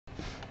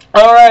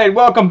Alright,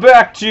 welcome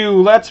back to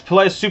Let's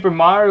Play Super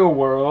Mario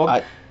World.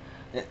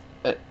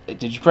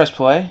 Did you press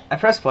play? I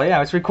pressed play, yeah,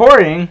 it's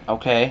recording.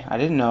 Okay, I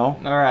didn't know.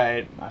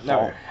 Alright. My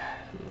fault.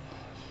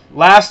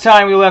 Last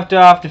time we left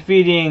off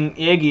defeating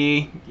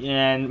Iggy,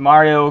 and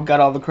Mario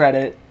got all the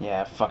credit.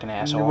 Yeah, fucking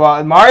asshole.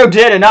 Well, Mario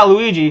did it, not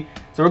Luigi.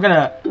 So we're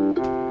gonna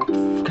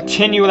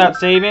continue without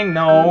saving?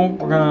 No,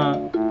 we're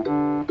gonna...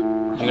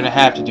 You're gonna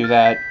have to do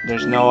that.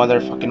 There's no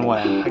other fucking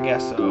way. I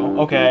guess so.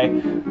 Okay,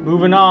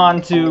 moving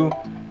on to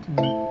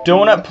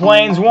Donut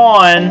Plains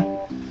 1.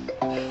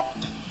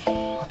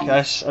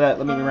 Okay,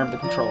 let me remember the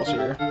controls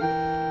here.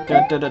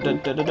 Get the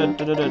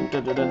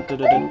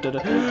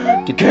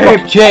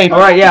fucking cape!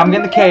 Alright, yeah, I'm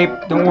getting the cape.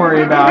 Don't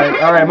worry about it.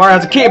 Alright, Mario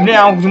has a cape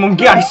now.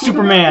 God, he's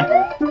Superman.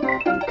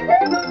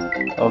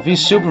 Oh, if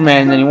he's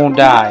Superman, then he won't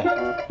die.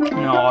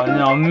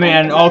 No,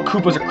 man. All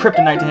Koopas are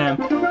kryptonite to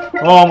him.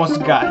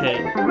 Almost got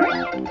hit.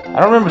 I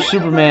don't remember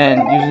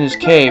Superman using his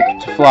cape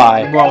to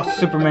fly. Well,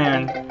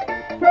 Superman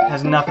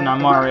has nothing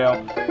on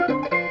Mario.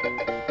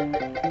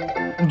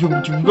 You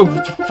go with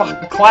your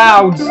fucking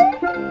clouds.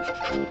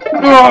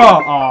 Oh,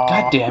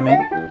 God damn it.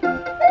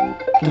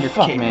 What the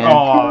fuck, cape. man?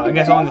 Oh, I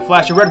guess only the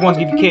flashy red ones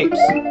give you capes.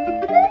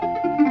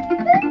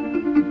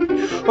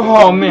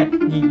 Oh,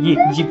 man.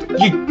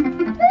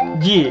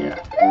 Yeah.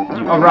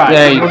 Alright.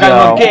 There you we got go.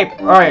 another cape.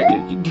 Alright.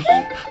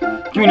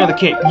 Give me another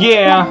cape.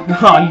 Yeah.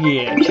 Oh,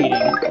 yeah. Cheating.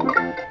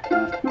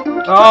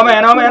 Oh,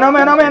 man. Oh, man. Oh,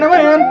 man. Oh, man. Oh,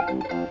 man.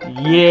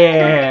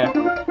 Yeah.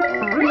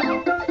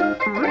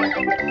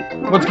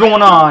 What's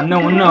going on? No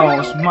one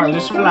knows. Mario's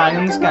just flying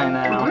in the sky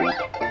now.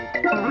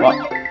 What?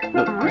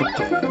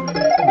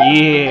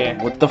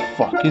 Yeah. What the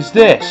fuck is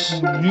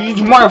this?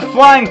 Mario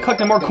flying,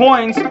 collecting more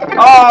coins.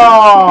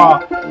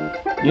 Oh!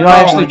 You know, I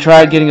actually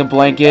tried getting a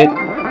blanket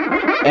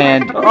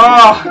and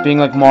being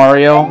like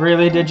Mario.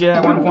 Really? Did you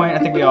at one point? I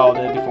think we all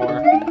did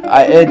before.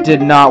 It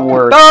did not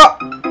work. God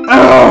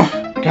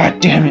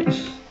damn it.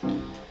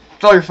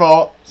 It's all your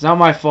fault. It's not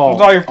my fault.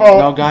 It's all your fault.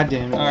 No, god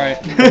damn it. Alright.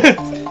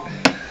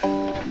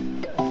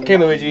 Okay,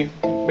 Luigi.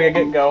 We gotta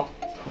get go.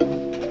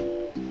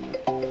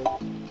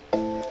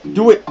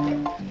 Do it!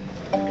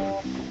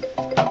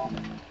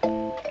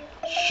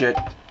 Shit.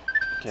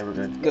 Okay,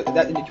 we're good.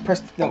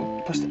 Press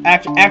the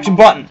action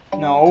button.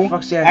 No.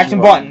 Fuck's the action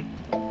button.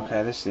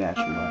 Okay, this is the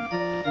action button.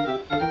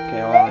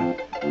 Okay, hold on.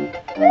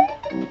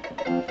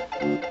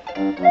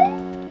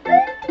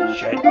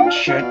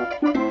 Shit.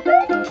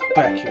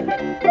 Back here.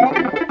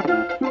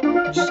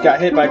 Just got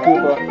hit by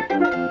Koopa.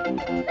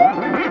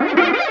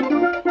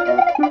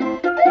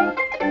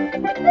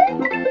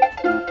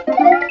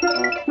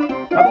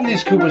 How come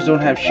these Koopas don't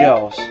have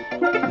shells?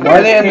 Why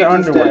are they in their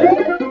underwear?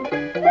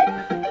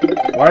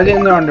 Why are they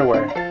in their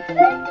underwear?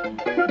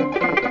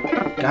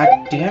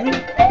 God damn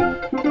it.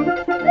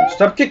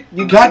 Stop kick.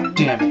 You god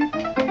damn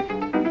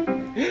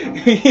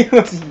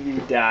it.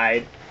 You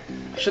died.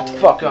 Shut the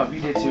fuck up,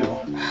 you did too.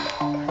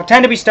 What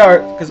time did we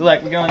start? Because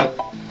like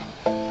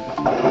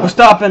we'll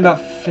stop in about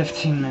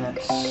 15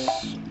 minutes.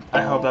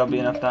 I hope that'll be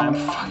enough time.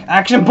 Fuck.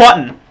 Action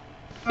button.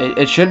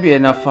 It should be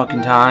enough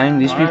fucking time.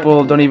 These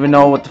people don't even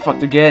know what the fuck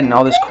they're getting.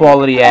 All this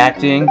quality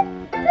acting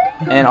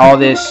and all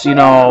this, you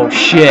know,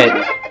 shit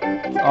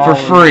for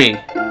free.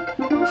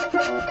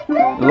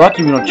 You're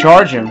lucky we don't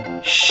charge him.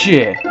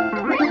 Shit.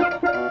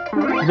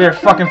 You better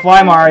fucking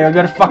fly, Mario. You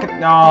better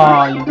fucking...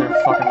 Oh, you better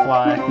fucking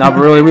fly. No,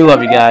 but really, we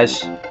love you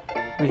guys.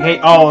 We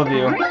hate all of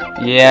you.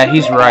 Yeah,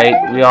 he's right.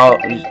 We all...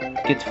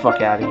 Get the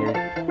fuck out of here.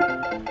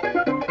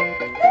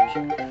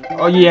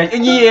 Oh, yeah.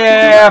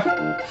 Yeah!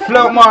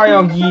 Float,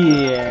 Mario.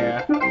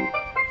 Yeah!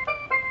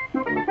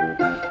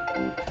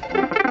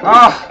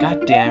 Ah!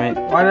 God damn it.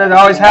 Why did it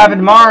always happen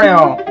to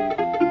Mario?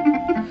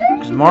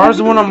 Because Mario's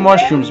the one on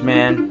mushrooms,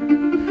 man.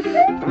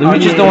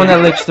 Luigi's the one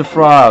that licks the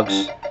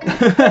frogs.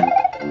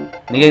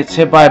 And he gets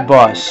hit by a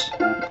bus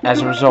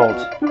as a result.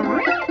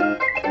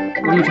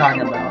 What are you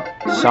talking about?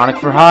 Sonic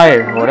for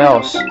Hire. What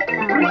else? You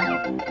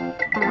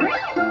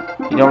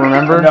don't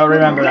remember? I don't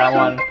remember that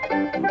one.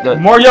 The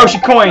More Yoshi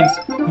coins!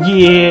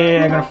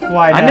 Yeah, I'm gonna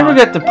fly down. I never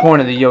get the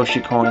point of the Yoshi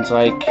coins.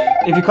 Like,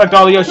 if you collect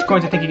all the Yoshi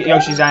coins, I think you get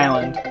Yoshi's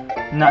Island.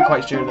 I'm not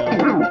quite sure, though.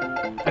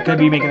 I could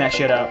be making that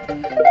shit up.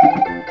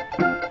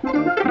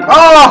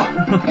 Oh!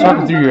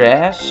 talking through your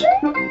ass?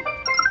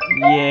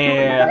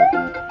 Yeah.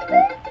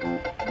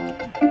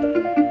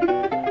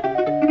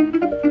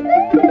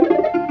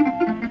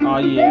 Oh,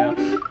 yeah.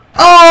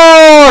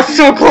 Oh,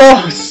 so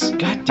close!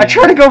 God damn. I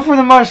tried to go for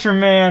the mushroom,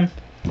 man.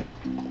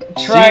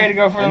 Try to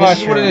go for the mushroom.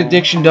 This is what an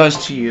addiction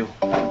does to you.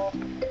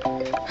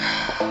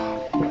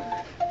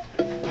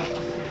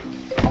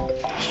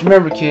 Just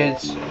remember,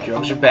 kids,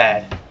 drugs are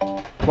bad.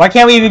 Why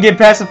can't we even get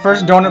past the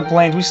first Donut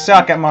Plains? We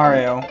suck at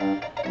Mario.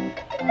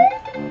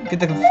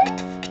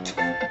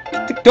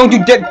 Don't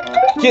you get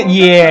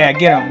yeah,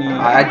 get him. Yeah.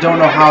 I don't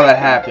know how that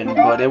happened,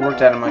 but it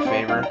worked out in my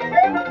favor.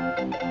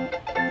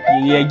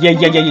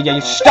 Yeah.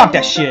 Stop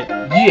that shit.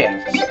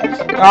 Yeah.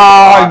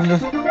 Oh, what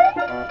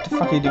the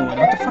fuck are you doing?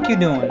 What the fuck are you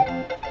doing?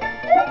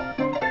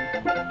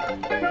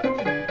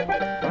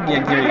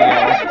 Yeah, there you go.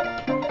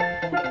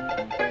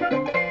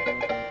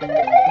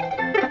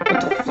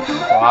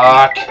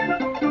 Fuck.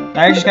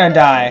 Now you're just gonna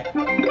die.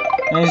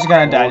 Now you're just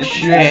gonna die. Oh,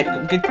 shit.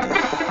 Get,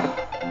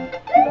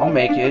 I'll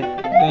make it.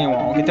 no, you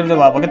won't. Get through the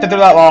level. Get through the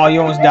level. Oh, you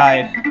almost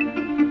died.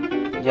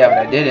 Yeah,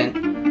 but I didn't.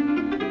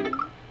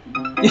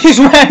 You just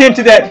ran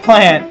into that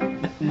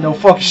plant. No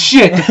fucking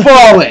shit to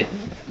falling.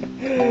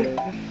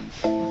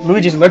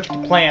 Luigi's allergic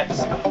to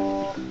plants.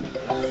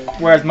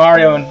 Whereas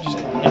Mario just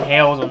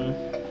inhales them.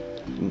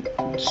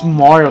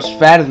 Mario's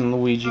fatter than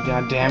Luigi,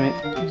 god damn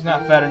it. He's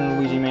not fatter than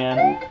Luigi,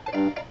 man.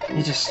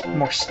 He's just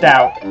more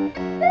stout.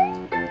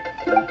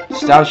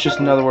 Stout's just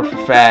another word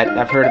for fat.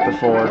 I've heard it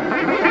before.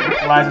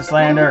 Lies and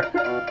slander.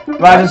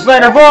 Lies and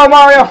slander for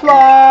Mario,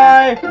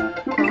 fly!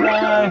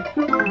 Fly.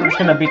 We're just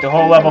gonna beat the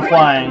whole level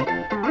flying.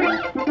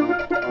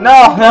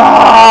 No!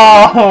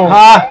 No!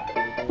 Ha!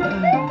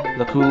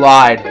 Look who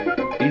lied.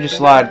 You just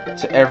lied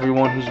to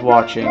everyone who's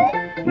watching.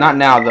 Not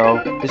now,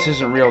 though. This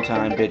isn't real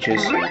time,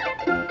 bitches.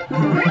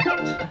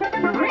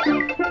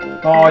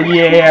 Oh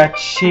yeah,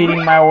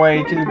 cheating my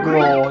way to the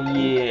goal,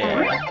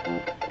 yeah.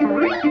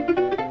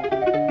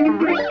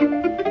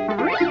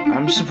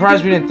 I'm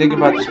surprised we didn't think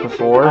about this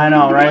before. I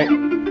know, right?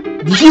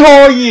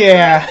 Oh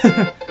yeah!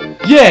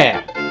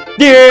 Yeah!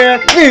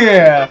 Yeah,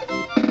 yeah!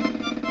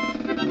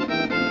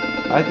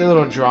 I like the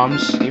little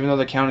drums, even though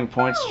the counting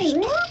points just... I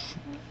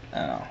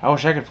don't know. I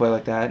wish I could play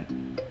like that.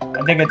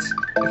 I think it's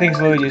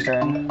Luigi's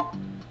turn.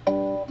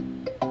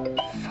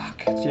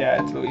 Fuck.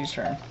 Yeah, it's Luigi's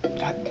turn.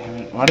 God damn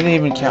it. Why do they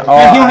even count?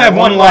 Oh, you only have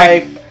one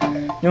life.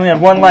 You only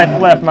have one life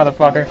left,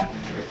 motherfucker.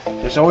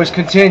 This always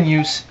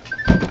continues.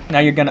 Now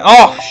you're gonna...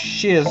 Oh,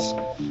 shiz.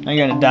 Now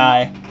you're gonna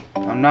die.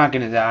 I'm not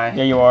gonna die.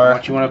 Yeah, you are.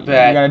 What you wanna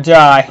bet? You're gonna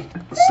die.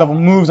 This level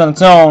moves on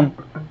its own.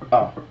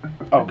 Oh.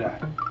 Oh, God.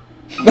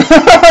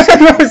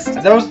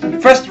 That was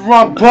pressed the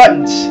wrong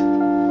buttons.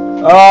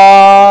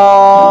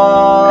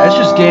 Oh. That's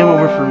just game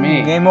over for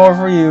me. Game over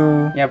for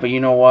you. Yeah, but you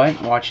know what?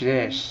 Watch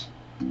this.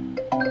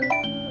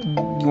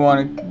 You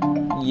wanna...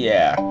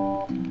 Yeah.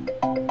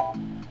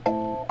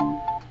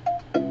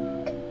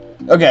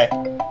 Okay.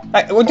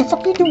 What the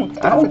fuck are you doing?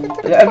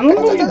 I'm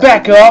moving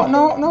back up.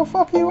 No,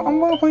 fuck you. I'm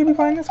gonna play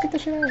behind. Let's get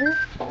this shit out of here.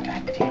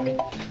 God damn it.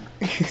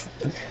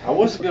 I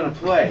wasn't gonna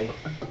play.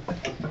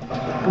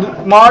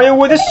 Mario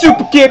with a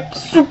super kick.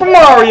 Super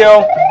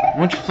Mario. Why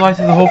don't you fly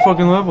through the whole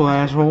fucking level,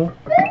 asshole?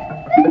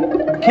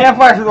 Can't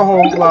fly through the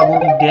whole level,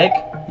 you dick.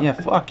 Yeah,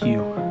 fuck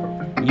you.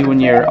 You and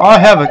your... I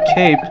have a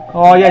cape.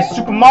 Oh, yeah,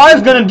 Super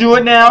Mario's gonna do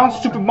it now.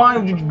 Super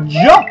Mario,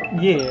 jump.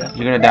 Yeah.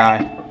 You're gonna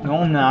die. No,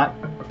 I'm not.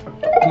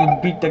 Gonna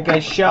beat that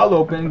guy's shell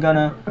open.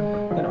 Gonna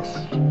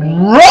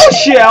roll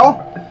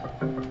shell.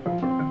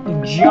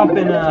 Jump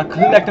and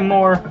collecting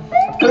more.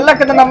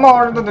 Collecting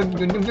more.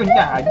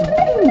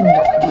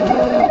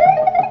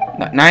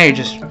 Now you're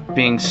just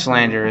being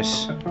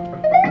slanderous.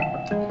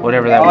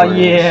 Whatever that word is. Oh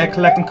yeah, is.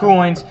 collecting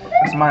coins.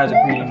 This Mario's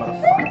a greedy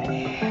motherfucker.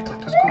 Yeah,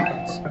 collect those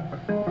coins.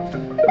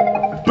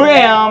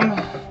 Bam!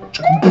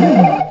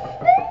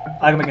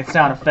 I can make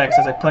sound effects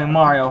as I play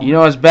Mario. You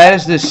know, as bad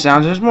as this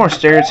sounds, there's more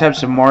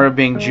stereotypes of Mario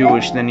being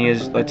Jewish than he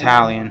is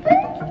Italian.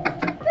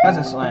 That's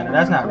a slander.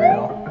 That's not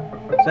real.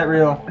 Is that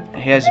real?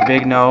 He has a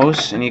big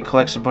nose, and he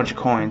collects a bunch of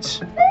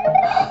coins.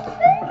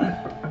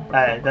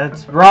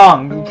 That's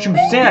wrong. You shouldn't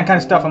be saying that kind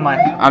of stuff on my...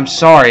 I'm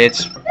sorry,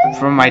 it's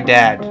from my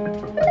dad.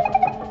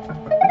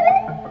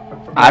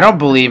 I don't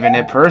believe in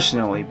it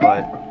personally,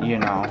 but, you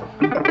know.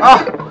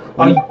 Oh,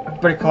 you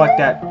better collect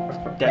that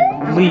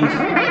leaf.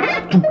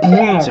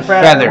 It's a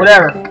feather.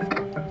 Whatever.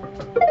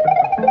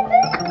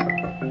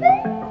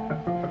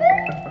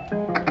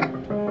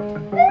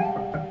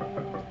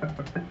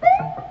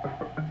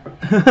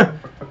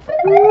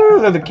 Woo,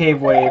 look at the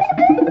cave wave.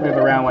 Wave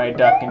around when I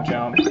duck and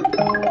jump.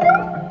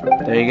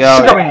 There you go.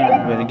 You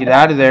better get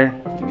out of there.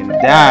 You're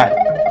gonna die.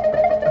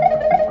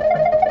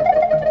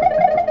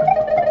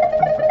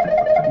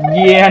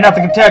 Yeah,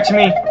 nothing can touch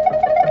me.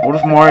 What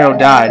if Mario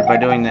died by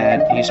doing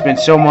that? He spent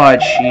so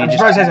much, I'm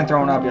surprised he hasn't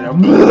thrown up yet.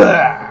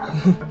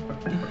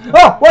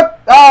 Oh,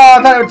 what? Oh,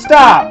 I thought it would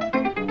stop.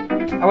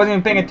 I wasn't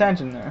even paying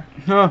attention there.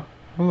 Huh.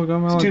 Oh, look,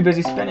 I'm too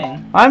busy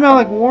spinning. I'm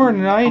Alec Warren,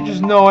 and I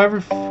just know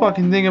every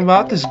fucking thing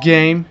about this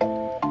game.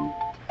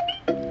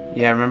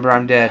 Yeah, remember,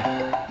 I'm dead.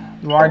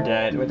 You are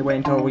dead. We have to wait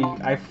until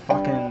I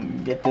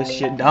fucking get this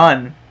shit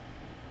done.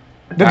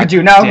 Look at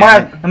you. Now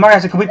Mario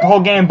has to complete the whole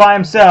game by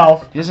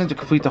himself. He doesn't have to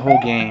complete the whole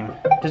game.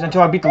 Just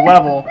until I beat the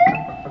level.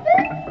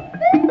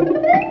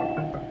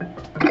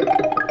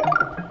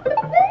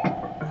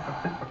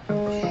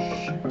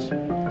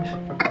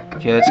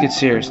 Okay, let's get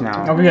serious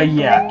now. Okay,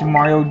 yeah. Do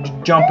Mario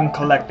jumping,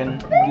 collecting.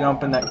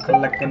 Jumping that,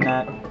 collecting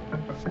that.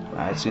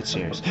 Alright, let's get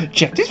serious.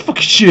 Check this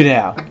fucking shit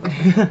out.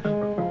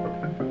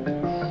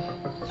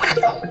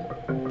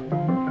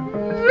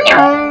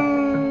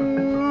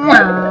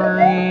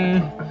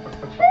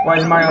 Why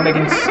is Mario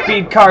making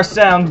speed car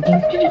sound?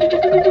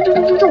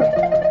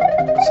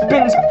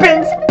 Spin,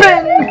 spin,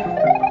 spin!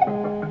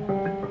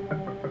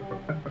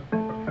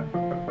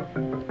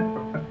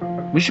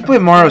 We should play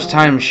Mario's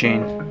Time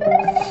Machine.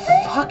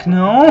 Fuck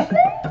no.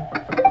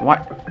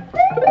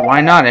 Why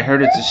not? I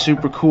heard it's a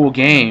super cool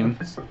game.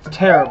 It's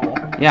terrible.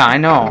 Yeah, I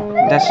know.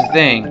 That's the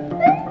thing.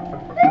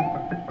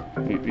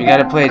 We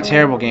gotta play a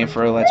terrible game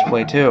for a Let's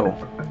Play too.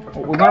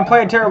 We're gonna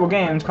play a terrible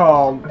game. It's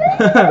called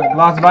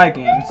Lost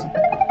Vikings.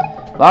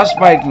 Lost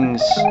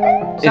Vikings.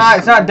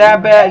 It's not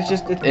that bad.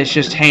 It's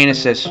just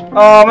heinous.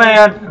 Oh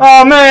man!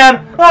 Oh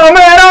man! Oh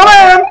man! Oh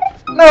man!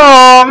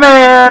 Oh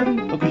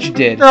man! Look what you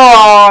did.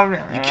 Oh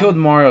man! You killed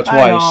Mario twice.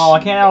 I know. I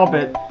can't help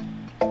it.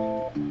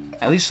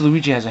 At least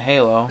Luigi has a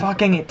halo.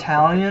 Fucking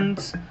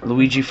Italians.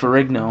 Luigi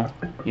Ferrigno,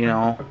 you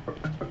know.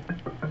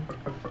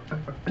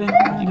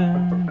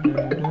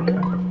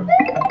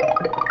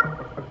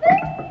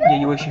 Yeah,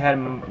 you wish you had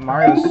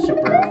Mario's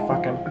super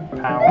fucking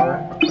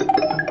power.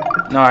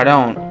 No, I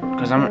don't.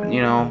 Because I'm,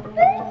 you know.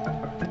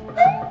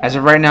 As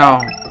of right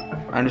now,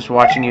 I'm just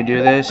watching you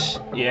do this.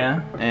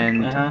 Yeah.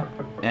 And,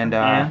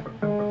 yeah.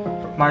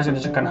 Mario's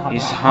just gonna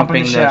he's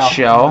humping the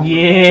shell.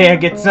 Yeah,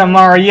 get some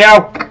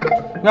Mario!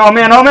 Oh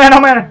man, oh man, oh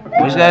man!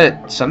 Was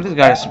that something's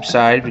gotta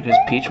subside because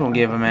Peach won't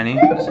give him any.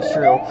 This is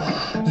true.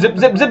 Zip,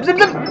 zip, zip, zip,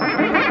 zip!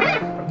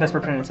 That's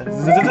what Prince says.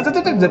 Zip, zip, zip,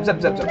 zip, zip,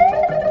 zip, zip, zip.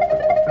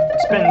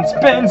 Spin,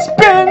 spin,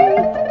 spin!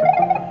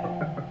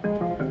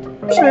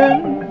 Spin!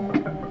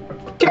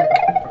 Kick!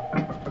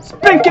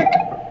 Spin kick!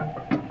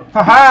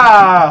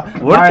 Haha!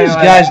 What if these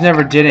guys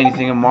never did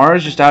anything and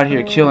Mario's just out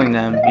here killing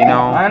them, you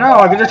know? I know,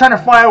 like they're just trying to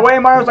fly away.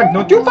 Mario's like,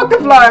 don't you fucking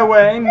fly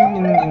away!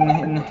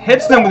 And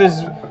hits them with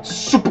his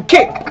super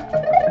kick!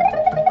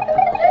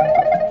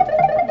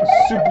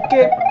 Super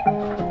kick!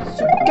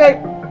 Super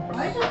kick!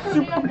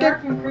 Super kick!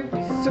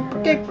 Super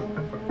kick!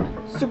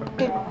 Super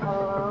kick!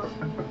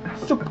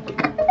 Super kick!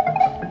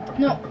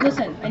 No,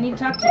 listen, I need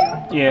to talk to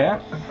you. Yeah?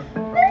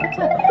 What's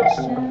up,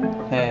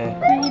 Ashton? Hey.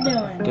 How you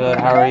doing? Good,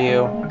 how are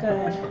you? I'm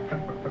good.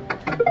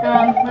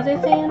 What was I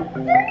saying?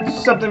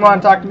 Something you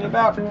want to talk to me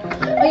about?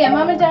 Oh yeah,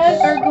 Mom and Dad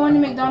are going to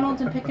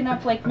McDonald's and picking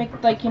up like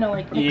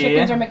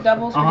McChickens or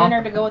McDoubles for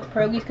dinner to go with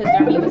pierogies because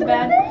their meat was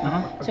bad.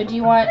 So what do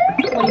you want?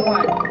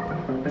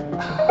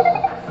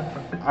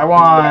 I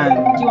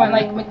want... Do you want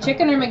like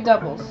McChicken or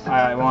McDoubles?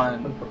 I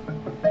want...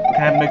 Can I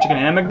have a McChicken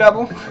and a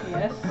McDouble?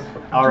 Yes.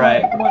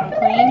 Alright. You want them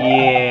plain?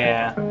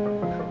 Yeah.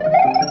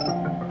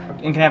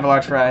 And can I have a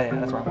large fry? Yeah,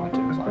 that's what I want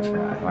too, is a large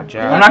fry. Watch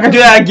out. I'm not gonna do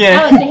that again!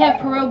 Alex, they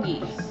have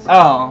pierogies.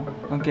 Oh,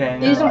 okay.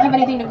 They just don't have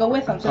anything to go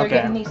with them, so Okay.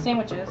 they're getting these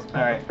sandwiches.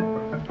 Alright. Do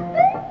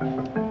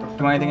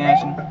you want anything,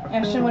 Ashton?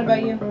 Ashton, what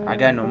about you? I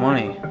got no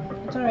money.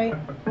 It's alright.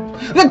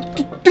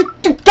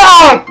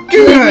 God!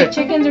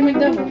 McChickens or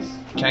McDoubles?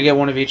 Can I get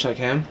one of each like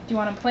him? Do you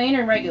want them plain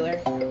or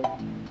regular?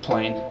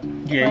 Plain.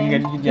 Yeah, Plain? you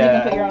can put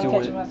your own do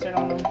ketchup it. mustard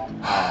on them.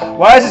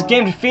 Why is this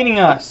game defeating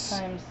us?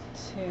 Times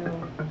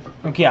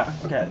 2. Okay, yeah,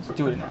 okay, let's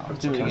do it now. Let's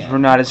do it Because again. we're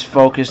not as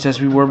focused as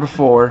we were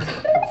before.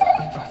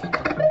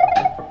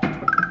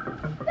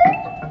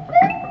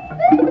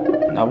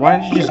 Now, why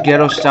didn't you just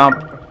ghetto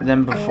stomp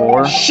them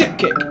before? Shit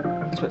kick!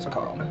 That's what it's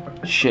called.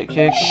 Shit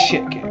kick?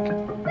 Shit kick.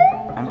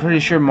 I'm pretty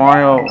sure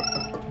Mario...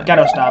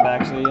 Ghetto stomp,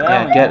 actually.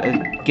 Yeah,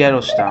 ghetto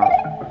stomp.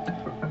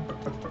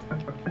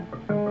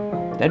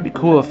 That'd be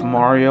cool if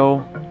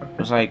Mario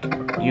was like,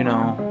 you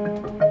know,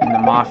 in the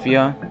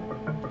Mafia.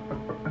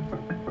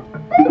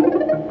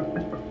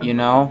 You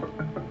know?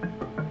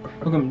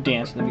 Look at him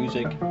dance to the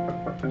music.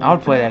 I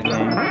would play that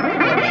game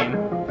That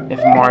game. if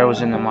Mario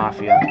was in the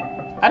Mafia.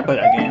 I'd play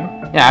that game.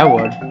 Yeah, I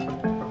would.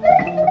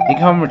 Think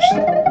how much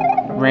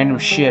random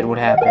shit would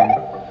happen.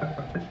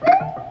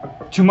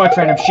 Too much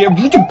random shit.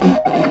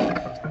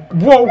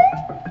 Whoa!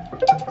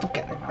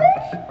 Get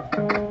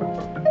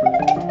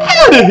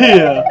out of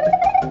here!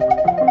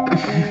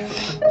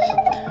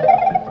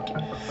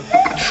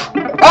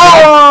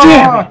 Oh!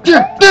 Damn!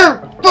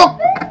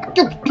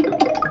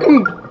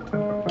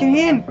 Get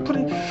in! Put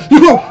it.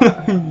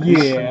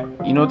 Yeah.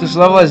 You know what this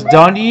level has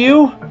done to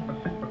you?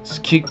 It's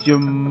kicked your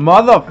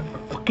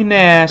motherfucking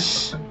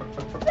ass.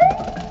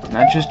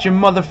 Not just your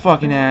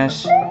motherfucking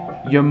ass.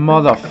 Your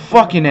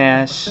motherfucking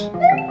ass.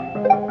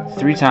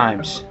 3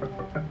 times.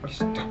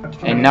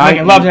 And now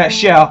I love that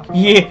shell.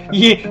 Yeah,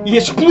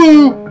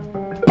 blue.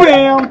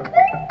 Bam.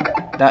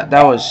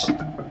 That was.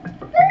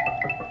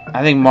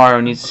 I think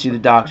Mario needs to see the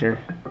doctor.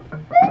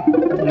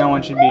 No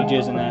one should be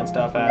jizzing that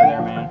stuff out of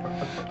there, man.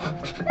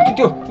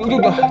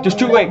 Just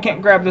too late.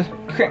 Can't grab the.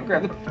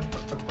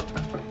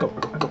 Go.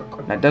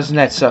 Now doesn't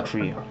that suck for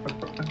you?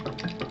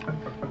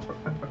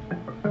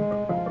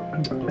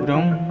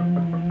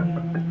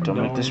 Don't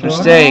make this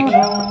mistake.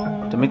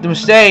 Don't make the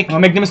mistake. I'll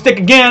make the mistake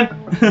again.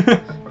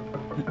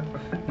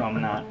 No,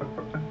 I'm not.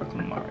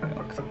 I'm Mario.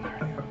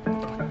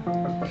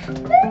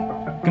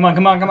 Come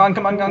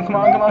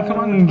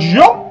on.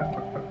 Jump.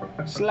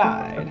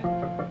 Slide. I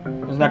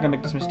was not gonna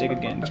make this mistake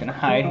again. Just gonna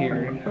hide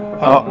here.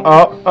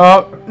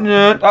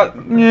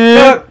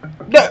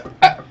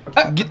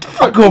 Get the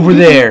fuck over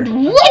there.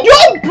 What?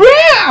 Yo,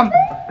 Bram!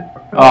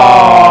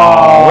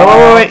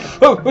 Oh, wait.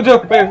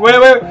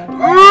 Wait.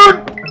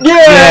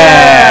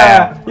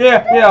 Yeah!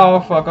 Oh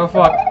fuck.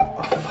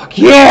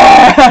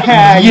 Yeah!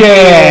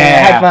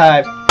 High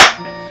five.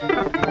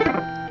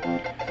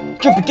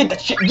 Jump and get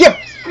that shit. Yep.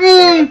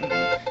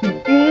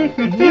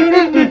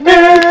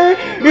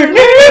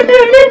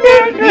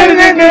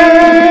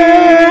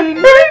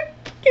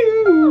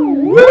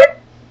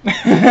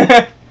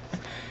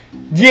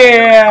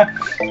 Yeah.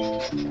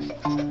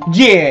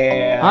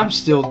 Yeah. I'm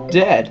still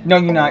dead. No,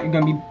 you're not. You're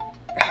gonna be.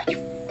 Ah, you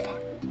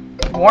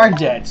fuck. You are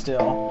dead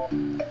still.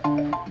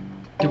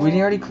 Did we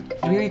already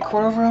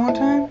record over our own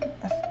time?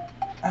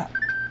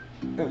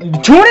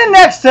 Tune in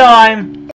next time.